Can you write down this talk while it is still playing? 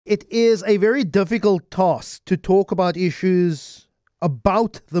It is a very difficult task to talk about issues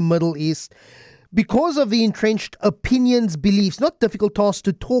about the Middle East because of the entrenched opinions, beliefs, not difficult tasks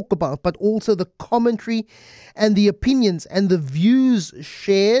to talk about, but also the commentary and the opinions and the views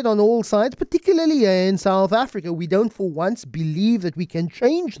shared on all sides, particularly here in South Africa. We don't for once believe that we can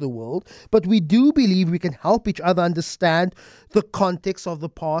change the world, but we do believe we can help each other understand the context of the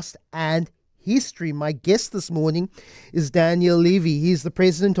past and history. My guest this morning is Daniel Levy. He's the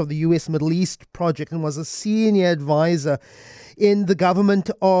president of the U.S. Middle East Project and was a senior advisor in the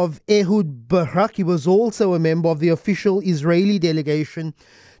government of Ehud Barak. He was also a member of the official Israeli delegation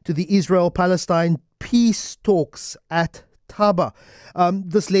to the Israel-Palestine peace talks at Taba.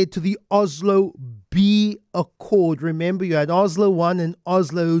 This led to the Oslo B Accord. Remember, you had Oslo 1 and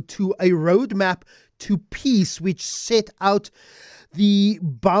Oslo 2, a roadmap to peace which set out the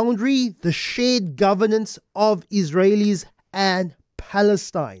boundary, the shared governance of Israelis and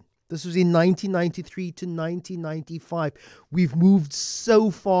Palestine. This was in 1993 to 1995. We've moved so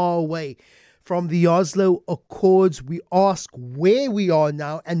far away from the Oslo Accords. We ask where we are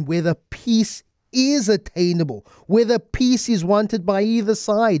now and whether peace is attainable, whether peace is wanted by either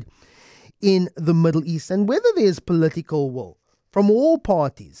side in the Middle East, and whether there's political will from all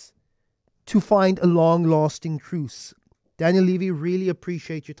parties to find a long-lasting truce. Daniel Levy, really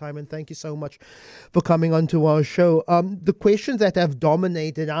appreciate your time and thank you so much for coming onto our show. The questions that have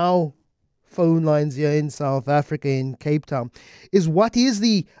dominated our phone lines here in South Africa, in Cape Town, is what is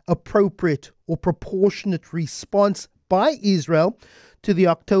the appropriate or proportionate response by Israel to the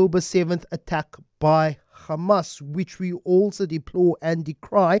October 7th attack by Hamas, which we also deplore and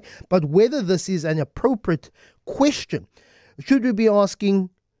decry, but whether this is an appropriate question, should we be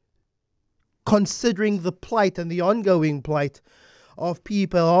asking, considering the plight and the ongoing plight of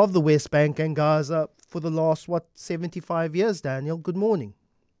people of the West Bank and Gaza for the last, 75 years, Daniel? Good morning.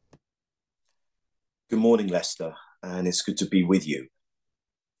 Good morning, Lester, and it's good to be with you.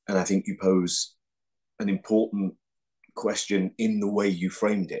 And I think you pose an important question in the way you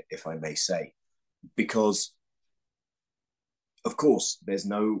framed it, if I may say, because, of course, there's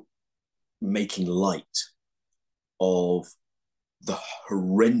no making light of the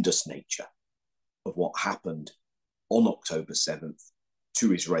horrendous nature of what happened on October 7th to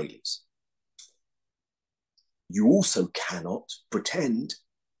Israelis. You also cannot pretend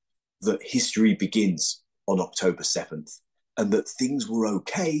that history begins on October 7th and that things were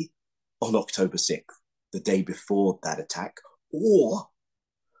okay on October 6th, the day before that attack, or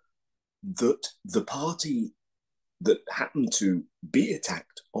that the party that happened to be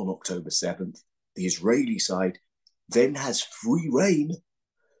attacked on October 7th, the Israeli side, then has free rein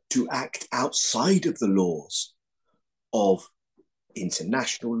to act outside of the laws of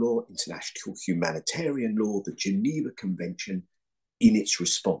international law, international humanitarian law, the Geneva Convention, in its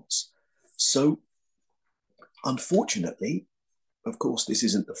response. So, unfortunately, of course, this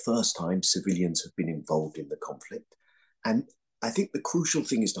isn't the first time civilians have been involved in the conflict. And I think the crucial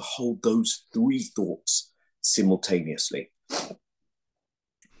thing is to hold those three thoughts simultaneously.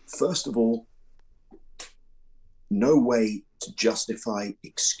 First of all, no way to justify,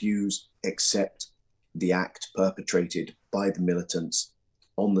 excuse, accept the act perpetrated by the militants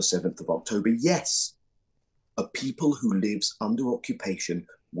on the 7th of October. Yes, a people who lives under occupation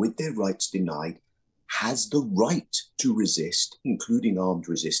with their rights denied has the right to resist, including armed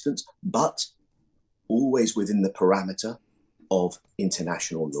resistance, but always within the parameter of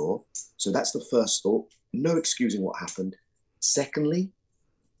international law. So that's the first thought. No excusing what happened. Secondly,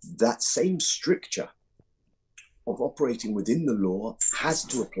 that same stricture of operating within the law has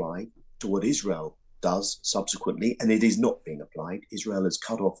to apply to what Israel does subsequently, and it is not being applied. Israel has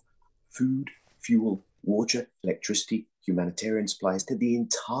cut off food, fuel, water, electricity, humanitarian supplies to the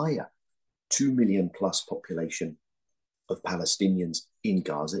entire 2 million plus population of Palestinians in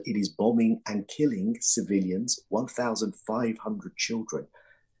Gaza. It is bombing and killing civilians, 1,500 children.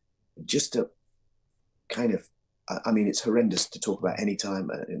 Just to kind of, I mean, it's horrendous to talk about any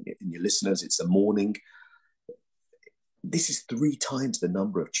time in your listeners. It's a mourning. This is 3 times the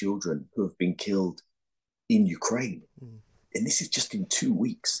number of children who have been killed in Ukraine. And this is just in 2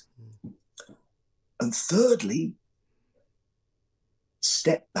 weeks. And thirdly,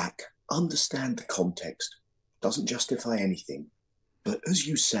 step back, understand the context. Doesn't justify anything. But as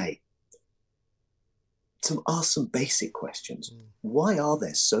you say, ask some basic questions. Why are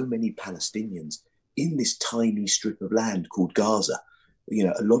there so many Palestinians in this tiny strip of land called Gaza? You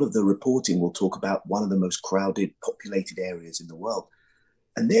know, a lot of the reporting will talk about one of the most crowded, populated areas in the world.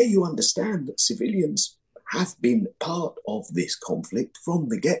 And there you understand that civilians have been part of this conflict from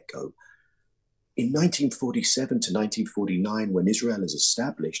the get-go In 1947 to 1949, when Israel is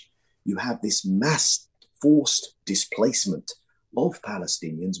established, you have this mass forced displacement of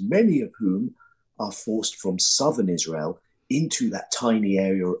Palestinians, many of whom are forced from southern Israel into that tiny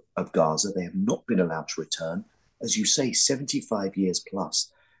area of Gaza. They have not been allowed to return, as you say, 75 years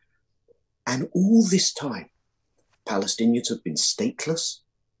plus. And all this time, Palestinians have been stateless,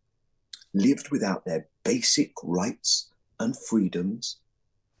 lived without their basic rights and freedoms.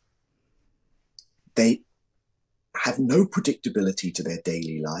 They have no predictability to their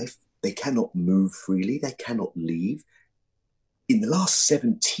daily life. They cannot move freely. They cannot leave. In the last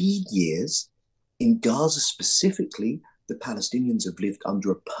 17 years, in Gaza specifically, the Palestinians have lived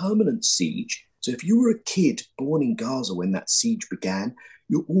under a permanent siege. So if you were a kid born in Gaza when that siege began,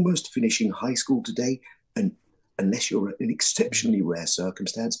 you're almost finishing high school today. And unless you're in exceptionally rare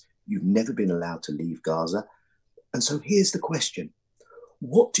circumstance, you've never been allowed to leave Gaza. And so here's the question.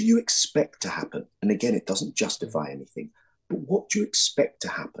 What do you expect to happen? And again, it doesn't justify anything, but what do you expect to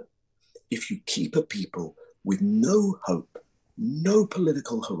happen if you keep a people with no hope, no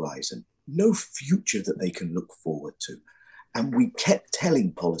political horizon, no future that they can look forward to? And we kept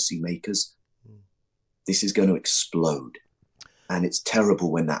telling policymakers, this is going to explode. And it's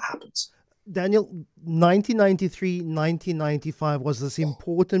terrible when that happens. Daniel, 1993, 1995 was this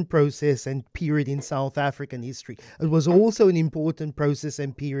important process and period in South African history. It was also an important process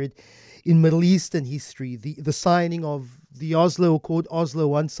and period in Middle Eastern history. The signing of the Oslo Accord,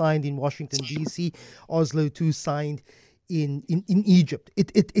 Oslo I signed in Washington, D.C., Oslo II signed in Egypt.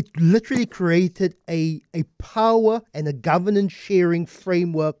 It literally created a power and a governance sharing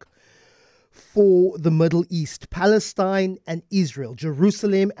framework for the Middle East, Palestine and Israel,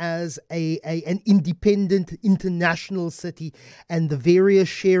 Jerusalem as an independent international city, and the various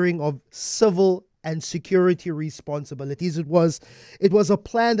sharing of civil and security responsibilities. It was a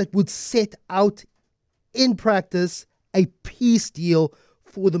plan that would set out in practice a peace deal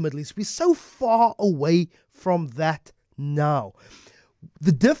for the Middle East. We're so far away from that now.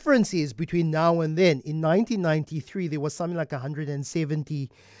 The difference is between now and then. In 1993, there was something like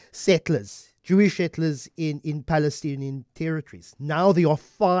 170 settlers, Jewish settlers in Palestinian territories. Now there are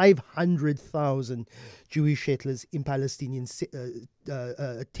 500,000 Jewish settlers in Palestinian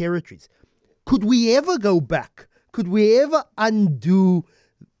territories. Could we ever go back? Could we ever undo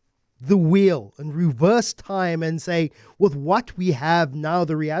the wheel and reverse time and say, with what we have now,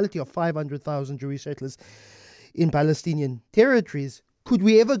 the reality of 500,000 Jewish settlers in Palestinian territories, could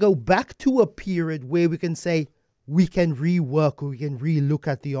we ever go back to a period where we can say we can rework or we can relook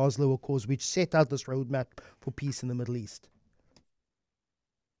at the Oslo Accords, which set out this roadmap for peace in the Middle East?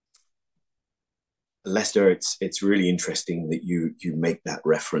 Lester, it's really interesting that you make that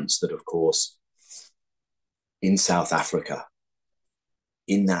reference that, of course, in South Africa,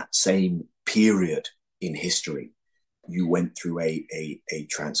 in that same period in history, you went through a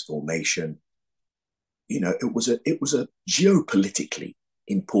transformation. You know, it was a geopolitically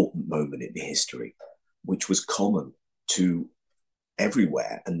important moment in history, which was common to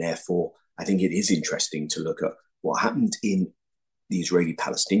everywhere. And therefore, I think it is interesting to look at what happened in the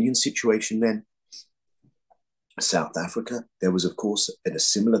Israeli-Palestinian situation then. South Africa, there was, of course, at a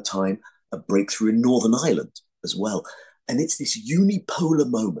similar time, a breakthrough in Northern Ireland as well. And it's this unipolar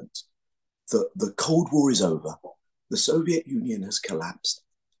moment that the Cold War is over, the Soviet Union has collapsed.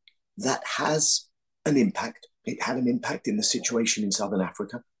 That has an impact. It had an impact in the situation in Southern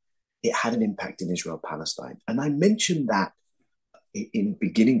Africa. It had an impact in Israel-Palestine. And I mentioned that in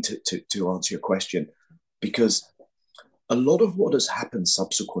beginning to answer your question, because a lot of what has happened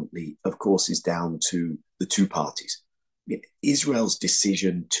subsequently, of course, is down to the two parties. Israel's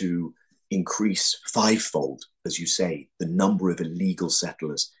decision to increase fivefold, as you say, the number of illegal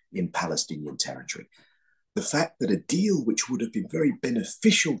settlers in Palestinian territory. The fact that a deal which would have been very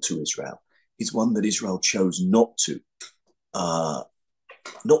beneficial to Israel is one that Israel chose not to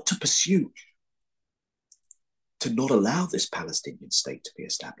pursue, to not allow this Palestinian state to be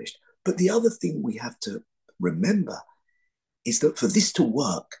established. But the other thing we have to remember is that for this to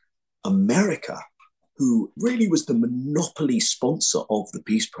work, America, who really was the monopoly sponsor of the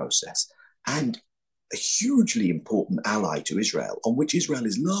peace process and a hugely important ally to Israel, on which Israel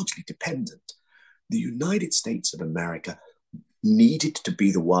is largely dependent, the United States of America needed to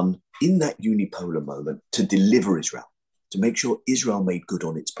be the one in that unipolar moment to deliver Israel, to make sure Israel made good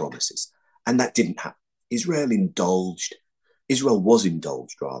on its promises. And that didn't happen. Israel was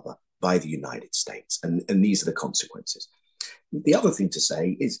indulged rather by the United States. And these are the consequences. The other thing to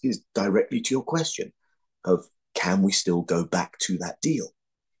say is directly to your question of, can we still go back to that deal?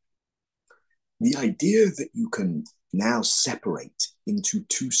 The idea that you can now separate into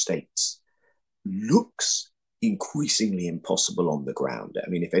two states looks increasingly impossible on the ground. I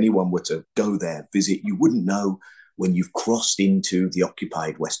mean, if anyone were to go there, visit, you wouldn't know when you've crossed into the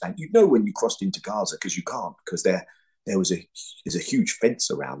occupied West Bank. You'd know when you crossed into Gaza, because you can't, because there's a huge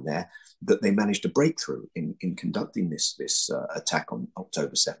fence around there that they managed to break through in conducting this attack on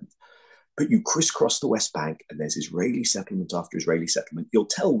October 7th. But you crisscross the West Bank, and there's Israeli settlement after Israeli settlement. You'll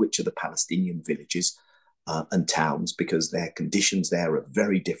tell which are the Palestinian villages and towns, because their conditions there are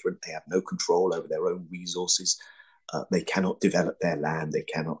very different. They have no control over their own resources. They cannot develop their land. They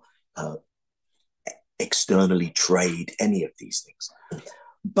cannot externally trade any of these things.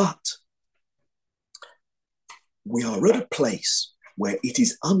 But we are at a place where it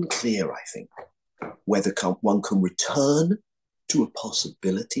is unclear, I think, whether one can return to a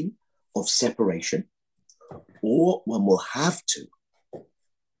possibility of separation, or one will have to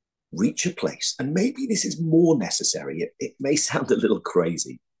reach a place, and maybe this is more necessary. It may sound a little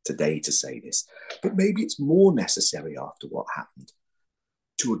crazy today to say this, but maybe it's more necessary after what happened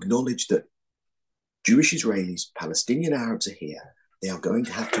to acknowledge that Jewish Israelis, Palestinian Arabs are here. They are going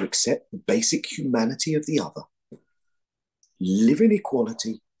to have to accept the basic humanity of the other, live in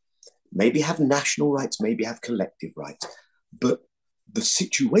equality, maybe have national rights, maybe have collective rights. But the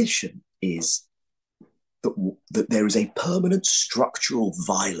situation is that there is a permanent structural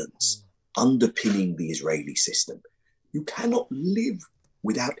violence underpinning the Israeli system. You cannot live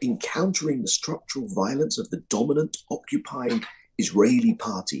without encountering the structural violence of the dominant occupying Israeli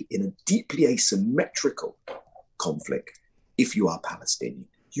party in a deeply asymmetrical conflict. If you are Palestinian,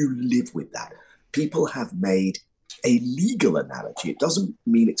 you live with that. People have made a legal analogy. It doesn't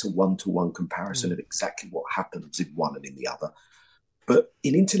mean it's a one-to-one comparison of exactly what happens in one and in the other. But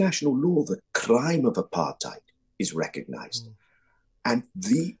in international law, the crime of apartheid is recognized. And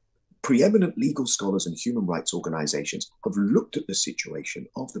the preeminent legal scholars and human rights organizations have looked at the situation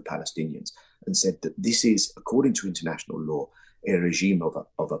of the Palestinians and said that this is, according to international law, a regime of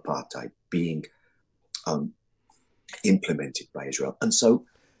apartheid being implemented by Israel. And so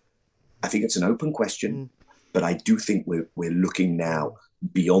I think it's an open question, but I do think we're looking now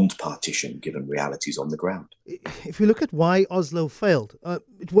beyond partition, given realities on the ground. If you look at why Oslo failed,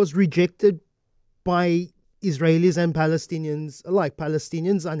 it was rejected by Israelis and Palestinians alike.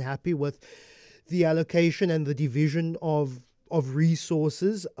 Palestinians unhappy with the allocation and the division of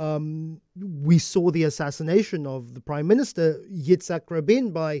resources. We saw the assassination of the Prime Minister, Yitzhak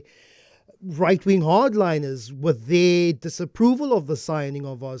Rabin, by right-wing hardliners with their disapproval of the signing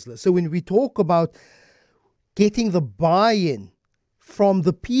of Oslo. So when we talk about getting the buy-in from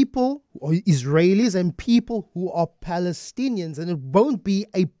the people, or Israelis and people who are Palestinians, and it won't be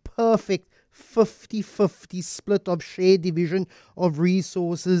a perfect 50-50 split of shared division of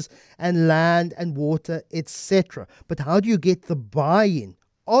resources and land and water, etc. But how do you get the buy-in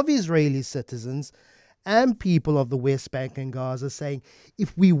of Israeli citizens and people of the West Bank and Gaza saying,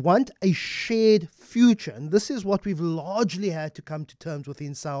 if we want a shared future, and this is what we've largely had to come to terms with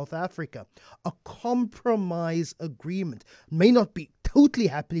in South Africa, a compromise agreement, may not be totally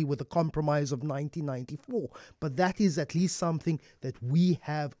happy with the compromise of 1994, but that is at least something that we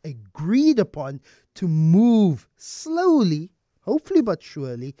have agreed upon to move slowly, hopefully but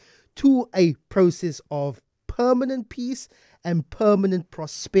surely, to a process of permanent peace and permanent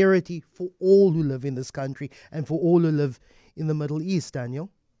prosperity for all who live in this country and for all who live in the Middle East, Daniel.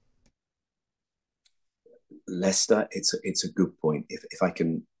 Lester, it's a good point. If I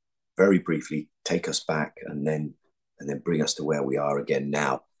can very briefly take us back and then bring us to where we are again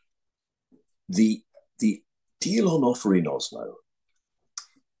now. The deal on offer in Oslo,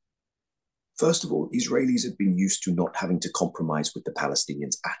 first of all, Israelis have been used to not having to compromise with the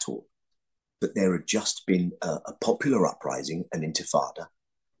Palestinians at all. But there had just been a popular uprising, an intifada,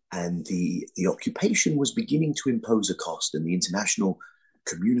 and the occupation was beginning to impose a cost, and the international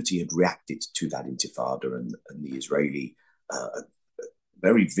community had reacted to that intifada and the Israeli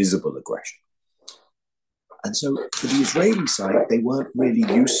very visible aggression. And so for the Israeli side, they weren't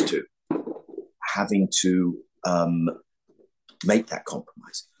really used to having to make that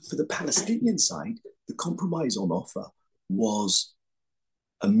compromise. For the Palestinian side, the compromise on offer was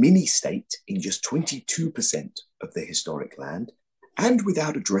a mini-state in just 22% of the historic land, and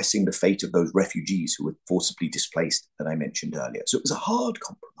without addressing the fate of those refugees who were forcibly displaced that I mentioned earlier. So it was a hard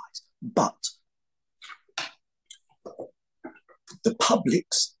compromise. But the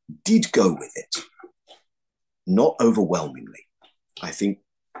publics did go with it, not overwhelmingly. I think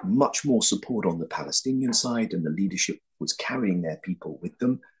much more support on the Palestinian side, and the leadership was carrying their people with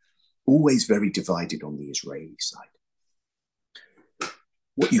them, always very divided on the Israeli side.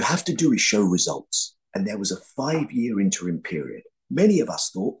 What you have to do is show results. And there was a 5-year interim period Many of us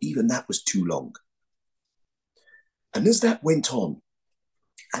thought even that was too long. And as that went on,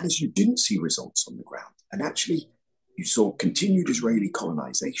 and as you didn't see results on the ground, and actually you saw continued Israeli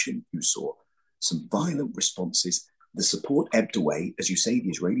colonization, you saw some violent responses, the support ebbed away. As you say, the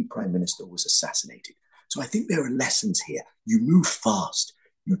Israeli prime minister was assassinated. So I think there are lessons here. You move fast,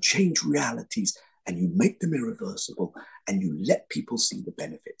 you change realities, and you make them irreversible, and you let people see the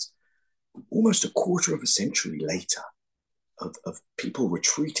benefits. Almost a quarter of a century later, of people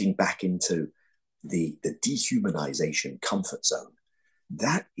retreating back into the dehumanization comfort zone,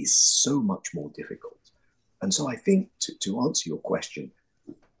 that is so much more difficult. And so I think to answer your question,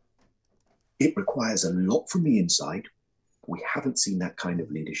 it requires a lot from the inside. We haven't seen that kind of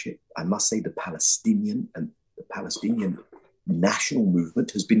leadership. I must say the Palestinian national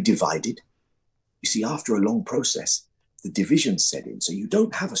movement has been divided. You see, after a long process, the divisions set in. So you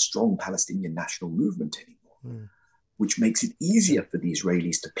don't have a strong Palestinian national movement anymore, which makes it easier for the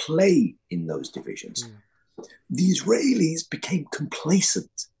Israelis to play in those divisions. The Israelis became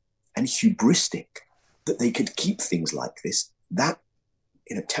complacent and hubristic that they could keep things like this. That,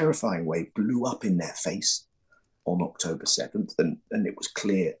 in a terrifying way, blew up in their face on October 7th, and it was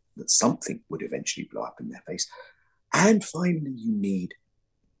clear that something would eventually blow up in their face. And finally, you need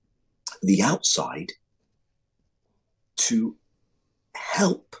the outside to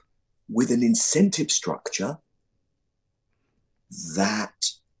help with an incentive structure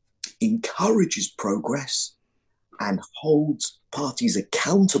that encourages progress and holds parties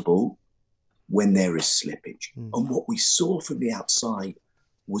accountable when there is slippage. And what we saw from the outside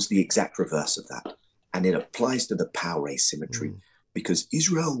was the exact reverse of that. And it applies to the power asymmetry because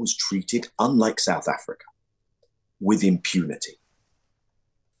Israel was treated, unlike South Africa, with impunity.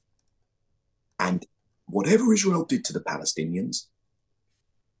 And whatever Israel did to the Palestinians,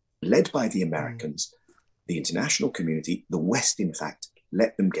 led by the Americans, the international community, the West, in fact,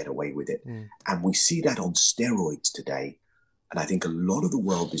 let them get away with it. And we see that on steroids today. And I think a lot of the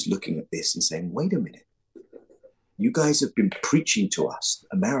world is looking at this and saying, wait a minute, you guys have been preaching to us,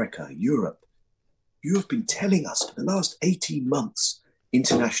 America, Europe, you have been telling us for the last 18 months,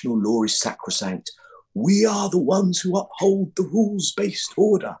 international law is sacrosanct. We are the ones who uphold the rules-based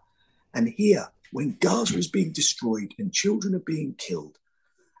order. And here, when Gaza is being destroyed and children are being killed,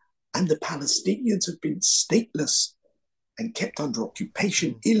 and the Palestinians have been stateless and kept under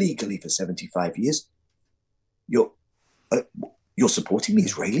occupation illegally for 75 years, you're supporting the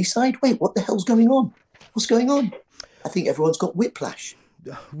Israeli side? Wait, what the hell's going on? What's going on? I think everyone's got whiplash.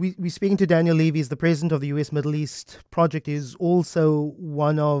 We're speaking to Daniel Levy. He's the president of the U.S. Middle East Project. Is also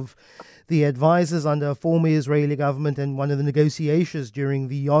one of the advisors under a former Israeli government and one of the negotiations during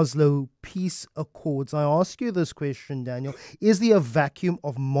the Oslo peace accords. I ask you this question, Daniel. Is there a vacuum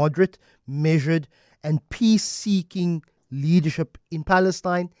of moderate, measured, and peace-seeking leadership in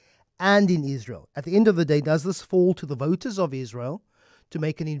Palestine and in Israel? At the end of the day, does this fall to the voters of Israel to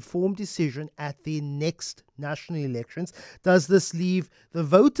make an informed decision at the next national elections? Does this leave the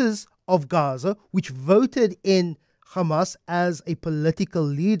voters of Gaza, which voted in Hamas as a political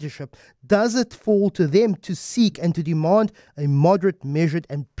leadership, does it fall to them to seek and to demand a moderate, measured,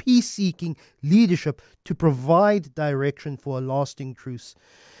 and peace-seeking leadership to provide direction for a lasting truce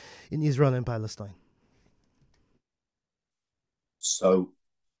in Israel and Palestine? So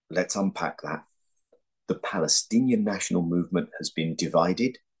let's unpack that. The Palestinian national movement has been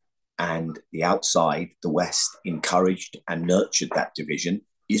divided, and the outside, the West, encouraged and nurtured that division.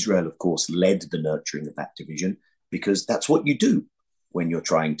 Israel, of course, led the nurturing of that division because that's what you do when you're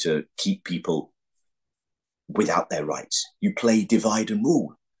trying to keep people without their rights. You play divide and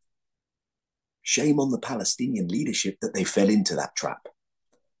rule. Shame on the Palestinian leadership that they fell into that trap.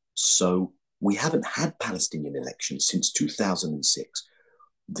 So we haven't had Palestinian elections since 2006.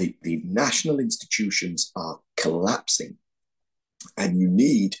 The national institutions are collapsing, and you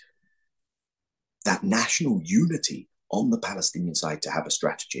need that national unity on the Palestinian side to have a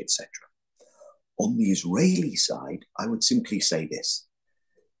strategy, etc. On the Israeli side, I would simply say this: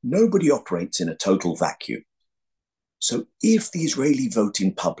 nobody operates in a total vacuum. So if the Israeli vote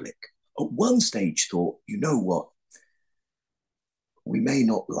in public at one stage thought, you know what, we may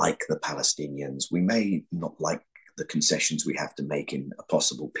not like the Palestinians, we may not like the concessions we have to make in a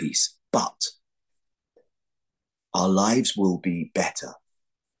possible peace, but our lives will be better.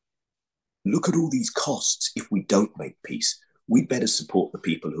 Look at all these costs if we don't make peace. We'd better support the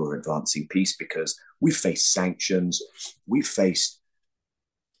people who are advancing peace because we've faced sanctions, we've faced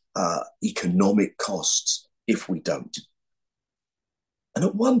economic costs if we don't. And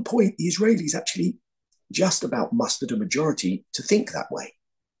at one point, the Israelis actually just about mustered a majority to think that way.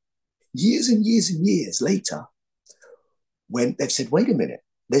 Years and years and years later, when they've said, wait a minute,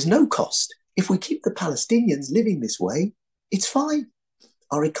 there's no cost. If we keep the Palestinians living this way, it's fine.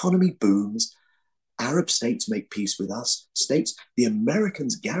 Our economy booms. Arab states make peace with us. The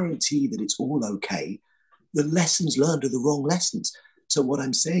Americans guarantee that it's all okay. The lessons learned are the wrong lessons. So what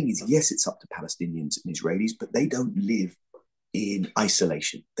I'm saying is, yes, it's up to Palestinians and Israelis, but they don't live in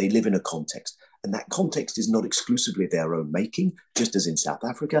isolation. They live in a context. And that context is not exclusively their own making, just as in South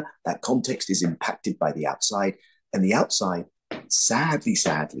Africa. That context is impacted by the outside. And the outside, sadly,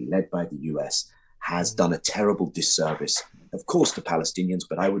 led by the US, has done a terrible disservice, of course, to Palestinians,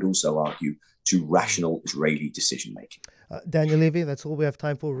 but I would also argue to rational Israeli decision-making. Daniel Levy, that's all we have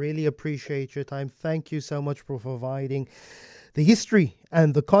time for. Really appreciate your time. Thank you so much for providing the history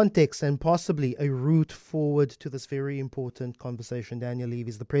and the context and possibly a route forward to this very important conversation. Daniel Levy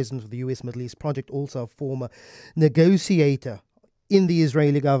is the president of the US Middle East Project, also a former negotiator in the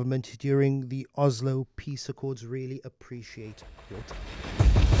Israeli government during the Oslo peace accords. Really appreciate your time.